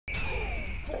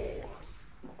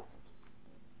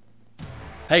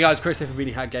Hey guys, Chris here from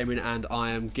Beanie Gaming, and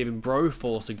I am giving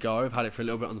BRO-FORCE a go. I've had it for a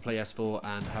little bit on the Play S4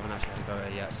 and haven't actually had to go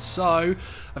there yet. So,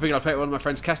 I figured I'll play it with one of my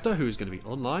friends, Kester, who is going to be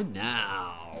online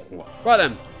now. Right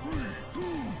then.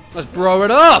 Let's bro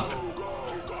it up!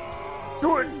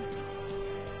 Do it!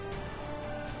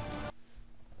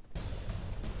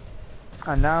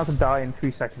 And now to die in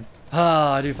 3 seconds.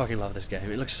 Ah, I do fucking love this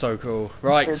game. It looks so cool.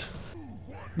 Right.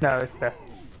 No, it's there.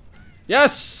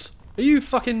 Yes! Are you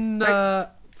fucking, who are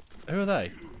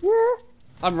they? Yeah.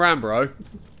 I'm Rambro.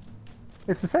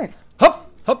 It's the Saints. Hop!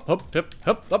 Hop, hop, hop,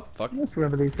 hop, hop. Fuck. Let's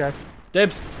remember these guys.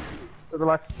 Dibs. For the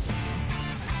life.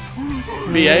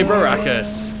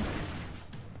 BRO-EIST.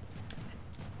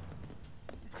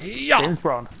 Yeah! James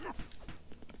Bond.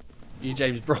 You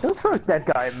James Bro. Don't throw a dead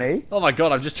guy at me. Oh my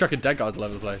god, I'm just chucking dead guys all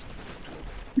over the place.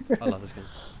 I love this game.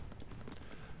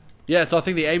 Yeah, so I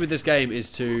think the aim of this game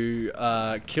is to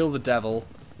kill the devil,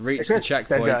 reach the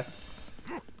checkpoint,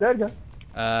 Dead guy.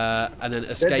 And then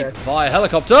escape via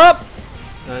helicopter.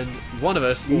 And one of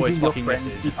us always fucking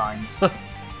misses.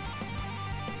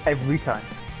 Every time.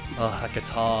 Oh, that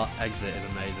guitar exit is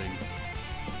amazing.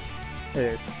 It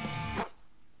is.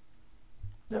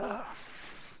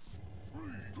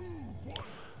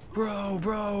 Bro.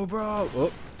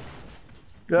 Oh.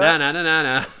 Yeah.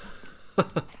 Nah.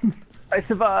 I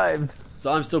survived.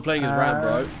 So I'm still playing as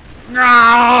Rambro.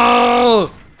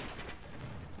 No!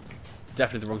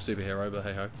 Definitely the wrong superhero, but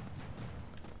hey ho.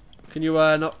 Can you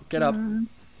not get up?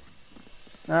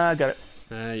 I got it.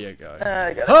 There you go.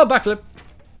 I got it. Oh, backflip!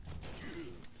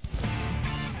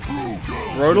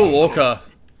 Rodal Walker.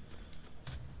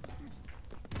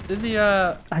 Isn't he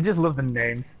I just love the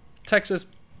name. Texas?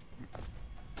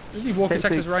 Isn't he Walker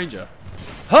Texas Ranger?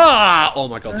 Ha! Oh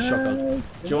my god, the shotgun.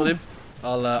 Do you want him?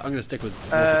 I'm gonna stick with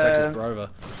Walker Texas Brover.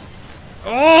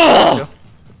 Oh!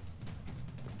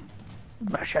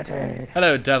 Machete.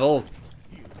 Hello, devil.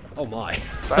 Oh my.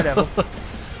 Bye, devil.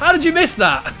 How did you miss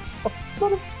that?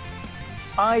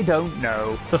 I don't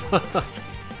know.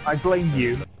 I blame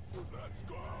you.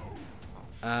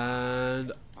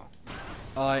 And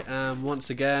I am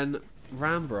once again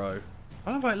Rambro.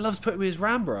 I don't know why it loves putting me as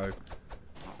Rambro.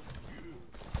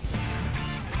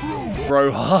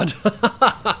 Bro hard.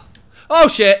 Oh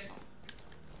shit.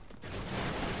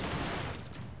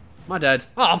 Am I dead?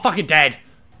 Oh, I'm fucking dead.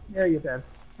 Yeah, you're dead.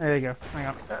 There you go. Hang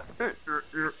on.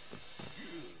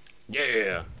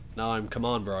 Yeah. Now I'm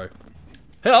command bro.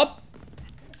 Help!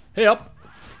 Help!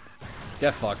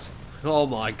 Get fucked. Oh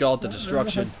my god, the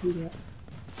destruction.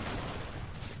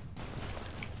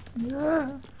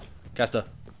 Yeah. Kester,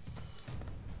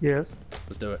 Yes.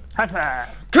 let's do it. High five.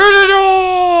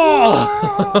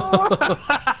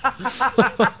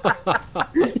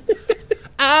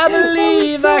 I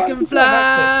believe I can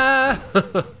fly.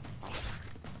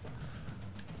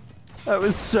 That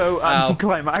was so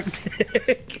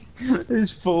anticlimactic. It was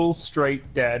full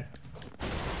straight dead.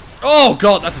 Oh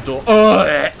god, that's a door.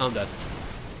 I'm dead.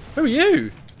 Who are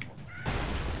you?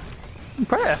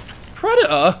 Prayer.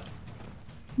 Predator?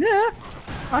 Yeah.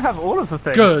 I have all of the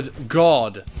things. Good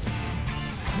god.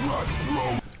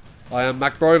 I am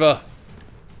Mac Brover.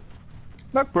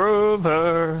 My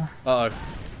brother. Uh-oh.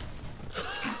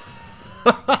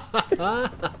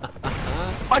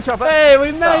 My chopper. Hey,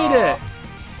 we made it!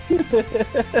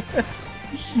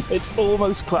 It's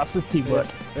almost classed as teamwork.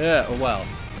 Yeah, well.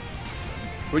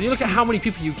 When you look at how many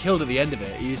people you killed at the end of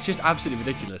it, it's just absolutely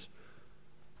ridiculous.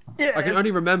 Yes. I can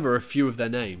only remember a few of their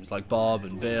names, like Bob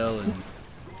and Bill and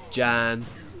Jan.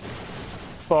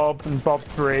 Bob and Bob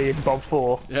 3 and Bob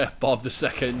 4. Yeah, Bob the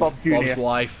second, Bob Jr. Bob's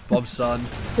wife, Bob's son.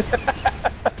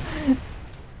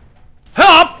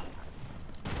 Help!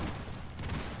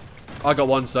 I got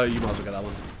one, so you might as well get that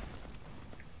one.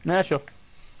 Nah, sure.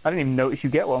 I didn't even notice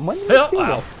you get one. When did you Help! steal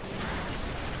Ow. one?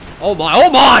 Oh my, oh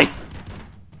my!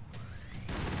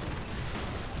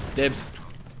 Dibs.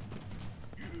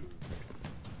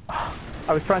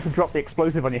 I was trying to drop the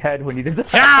explosive on your head when you did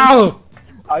that. Ow!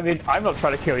 I mean, I'm not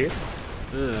trying to kill you.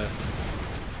 No!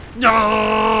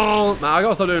 Man, I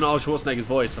gotta stop doing Arnold Schwarzenegger's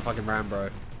voice for fucking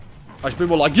Rambro. I should be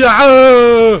more like,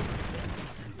 yeah!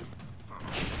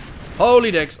 Holy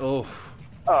dicks. Oh.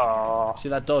 Oh. See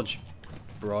that dodge?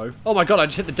 Bro. Oh my god, I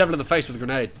just hit the devil in the face with a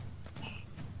grenade.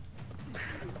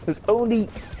 There's only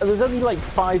like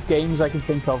 5 games I can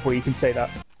think of where you can say that.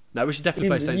 No, we should definitely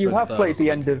play Saints Row You the have Third played or the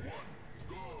something. end of...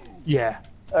 Yeah.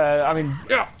 I mean...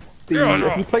 Yeah.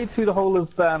 Have you played through the whole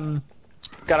of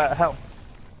Get Out of Hell?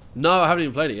 No, I haven't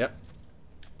even played it yet.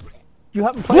 You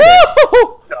haven't played it?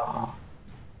 Oh,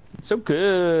 it's so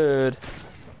good.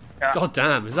 God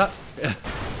damn, is that...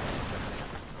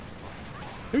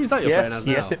 Who's that you're playing as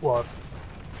now? Yes, it was.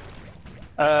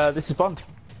 This is Bond.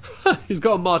 He's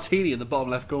got a martini in the bottom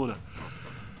left corner.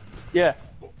 Yeah.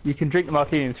 You can drink the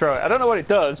martini and throw it. I don't know what it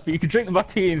does, but you can drink the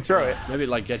martini and throw it. Maybe it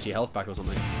like gets your health back or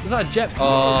something. Is that a jet?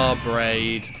 Oh,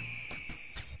 Braid.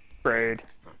 Braid.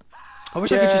 I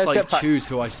wish I could just like choose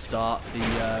who I start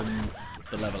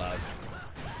the level as.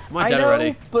 Am I dead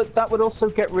already? But that would also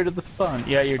get rid of the fun.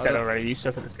 Yeah, you're dead already. You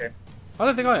suck at this game. I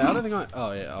don't think I.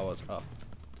 Oh yeah, I was. Oh.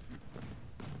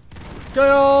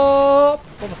 Go up!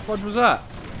 What the fudge was that?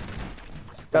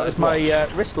 That was my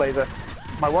wrist laser.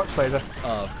 My watch laser.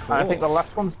 Oh, of course. I think the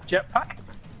last one's jetpack.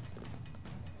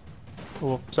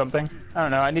 Or something. I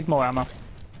don't know. I need more ammo.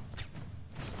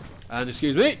 And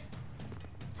excuse me.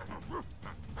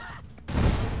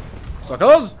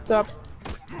 Suckers! Stop.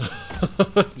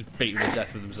 Just beating to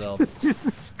death with themselves. It's just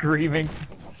the screaming.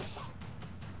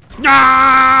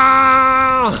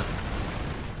 Ah!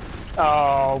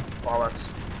 Oh, bollocks.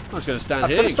 I'm just going to stand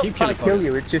here and keep killing kill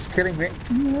you. It's just killing me.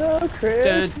 No,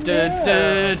 Chris.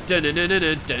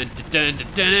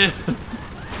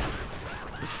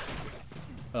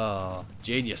 Oh,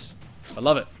 genius. I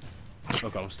love it. Oh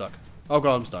god, I'm stuck. Oh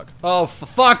god, I'm stuck. Oh, for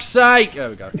fuck's sake! There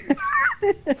we go.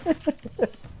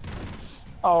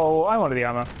 Oh, I wanted the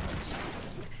ammo.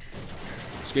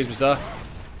 Excuse me, sir.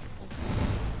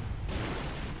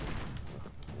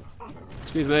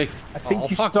 Excuse me. I think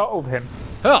you startled him.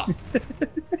 Huh.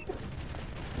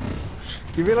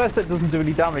 You realise that doesn't do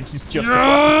any damage, it's just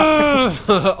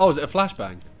Oh, is it a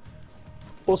flashbang?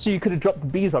 Also, you could have dropped the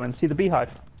bees on him. See the beehive?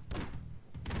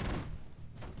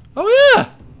 Oh, yeah!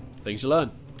 Things you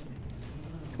learn.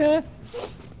 Yeah.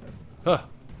 Huh.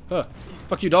 Huh.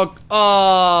 Fuck you, dog.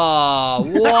 Oh,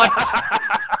 what?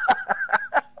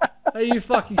 Are you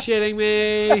fucking shitting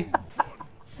me?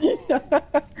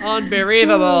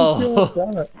 Unbelievable.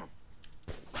 Damn it.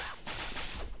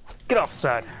 Get off the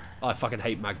side. I fucking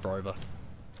hate Mag Brover.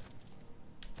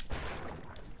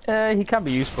 He can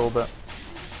be useful, but...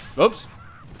 Oops.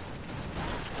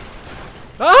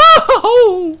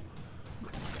 Oh!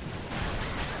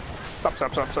 Stop.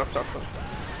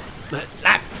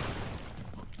 Slap!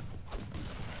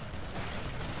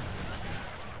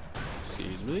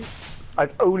 Excuse me.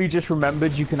 I've only just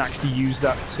remembered you can actually use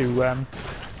that to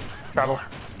travel.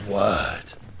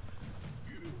 What?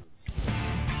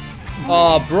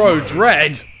 Oh, bro,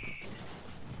 Dread!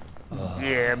 Oh.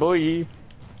 Yeah, boy.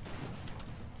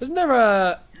 Isn't there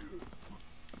a...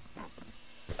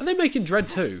 Are they making Dread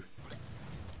 2?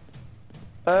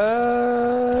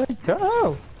 I don't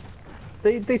know.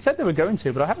 They said they were going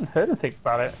to, but I haven't heard anything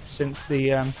about it since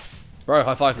the... Bro,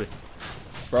 high five me.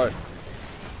 Bro.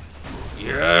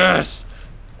 Yes!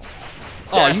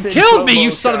 Oh, you killed me,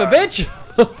 you son of a bitch!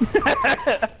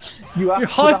 You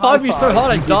high-fived me so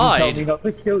hard I died. You not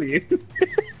to kill you.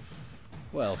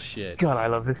 Well, shit. God, I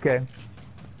love this game.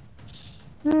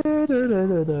 Have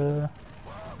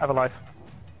a life.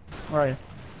 Where are you?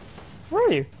 Where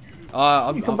are you?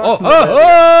 I'm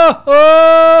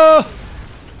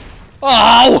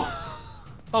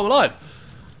alive.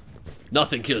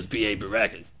 Nothing kills B.A.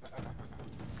 Baracus.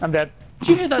 I'm dead. Did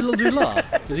you hear that little dude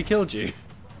laugh? Because he killed you.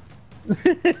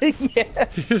 Yeah.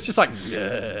 He was just like,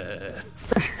 yeah.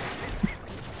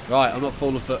 Right, I'm not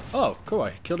falling for... Oh, cool,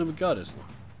 I killed him with girders.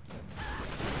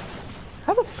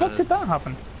 How the fuck did that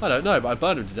happen? I don't know, but I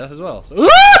burned him to death as well. So...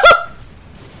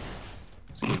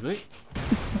 Excuse me.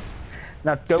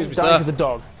 Now don't die to the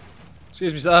dog.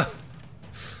 Excuse me, sir.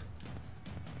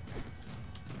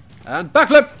 And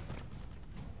backflip!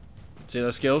 See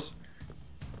those skills?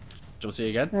 Do you want to see it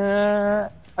again?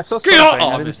 I saw something,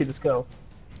 I didn't see the skills.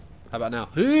 How about now?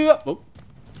 Oh.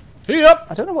 Up.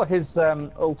 I don't know what his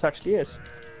ult actually is.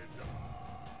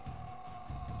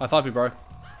 High five me, bro.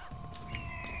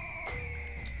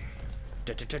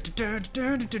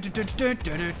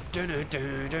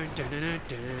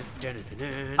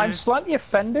 I'm slightly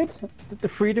offended that the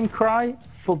freedom cry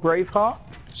for Braveheart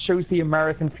shows the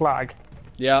American flag.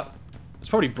 Yeah. It's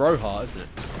probably Broheart, isn't it?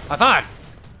 High five!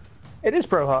 It is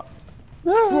Broheart.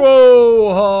 Broheart!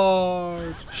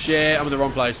 Shit, I'm in the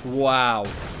wrong place. Wow.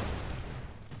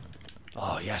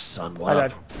 Oh, yes, son. What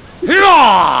up?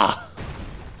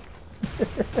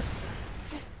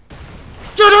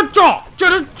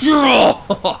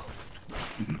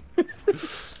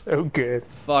 So good.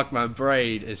 Fuck, man.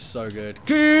 Braid is so good.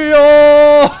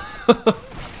 Kia!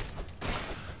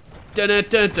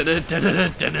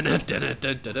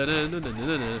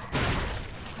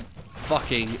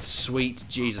 Fucking sweet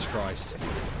Jesus Christ.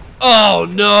 Oh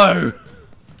no!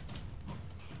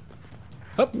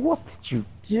 Hup. What did you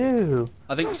do?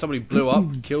 I think somebody blew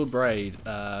up, killed Braid,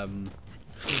 and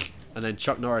then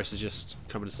Chuck Norris is just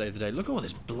coming to save the day. Look at all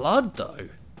this blood though.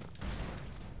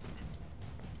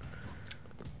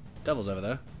 Devil's over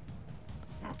there.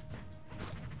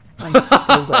 I'm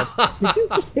still dead. Did you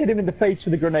just hit him in the face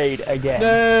with a grenade again?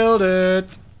 Nailed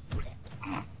it.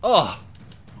 Oh.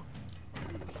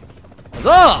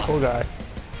 Huzzah! Poor guy.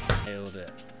 Nailed it.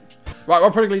 Right,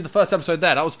 we're probably leave the first episode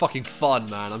there. That was fucking fun,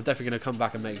 man. I'm definitely going to come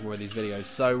back and make more of these videos.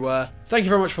 So, thank you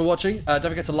very much for watching. Don't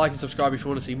forget to like and subscribe if you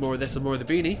want to see more of this and more of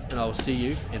the Beanie. And I will see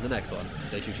you in the next one.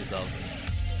 Stay true to yourselves.